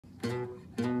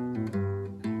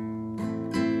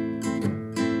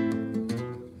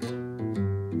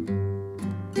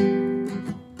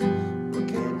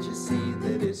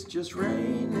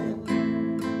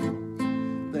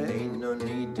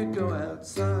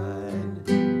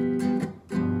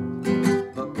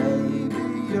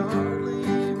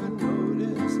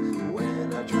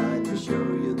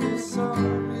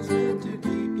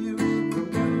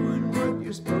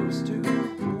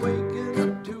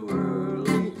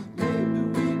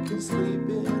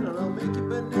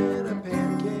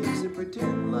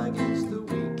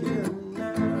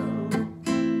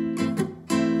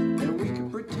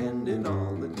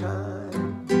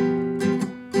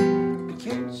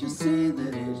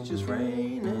just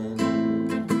raining.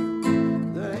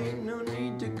 There ain't no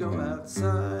need to go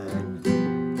outside.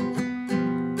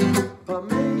 But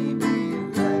maybe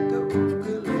like a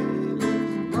ukulele,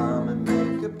 mama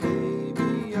make a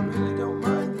baby. I really don't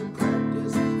mind the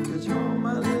practice, 'cause you're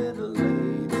my little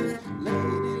lady.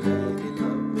 Lady, lady,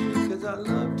 love me, 'cause I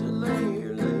love to lay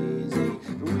here lazy.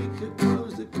 And we could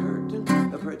close the curtain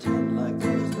and pretend like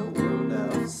there's no world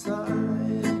outside.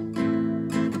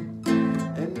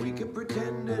 And we could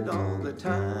pretend it all the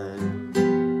time.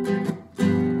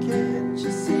 Can't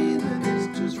you see that it's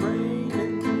just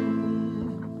raining?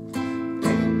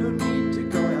 Ain't no need to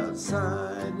go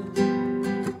outside.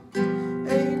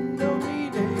 Ain't no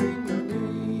need, ain't no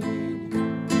need.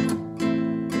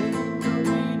 Ain't no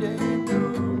need, ain't no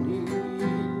need.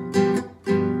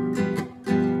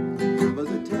 But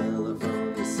the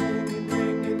telephone is singing,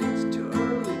 ringing, it's too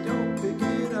early, don't pick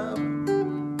it up.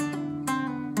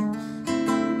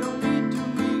 No need to,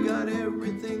 we got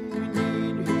everything we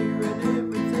need here, and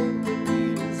everything we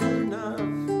need is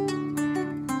enough.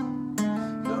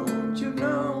 Don't you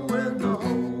know when the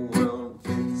whole world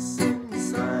fits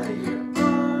inside of your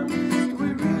arms, we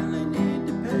really need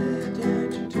to pay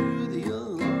attention to the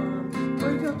alarm.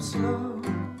 Wake up slow.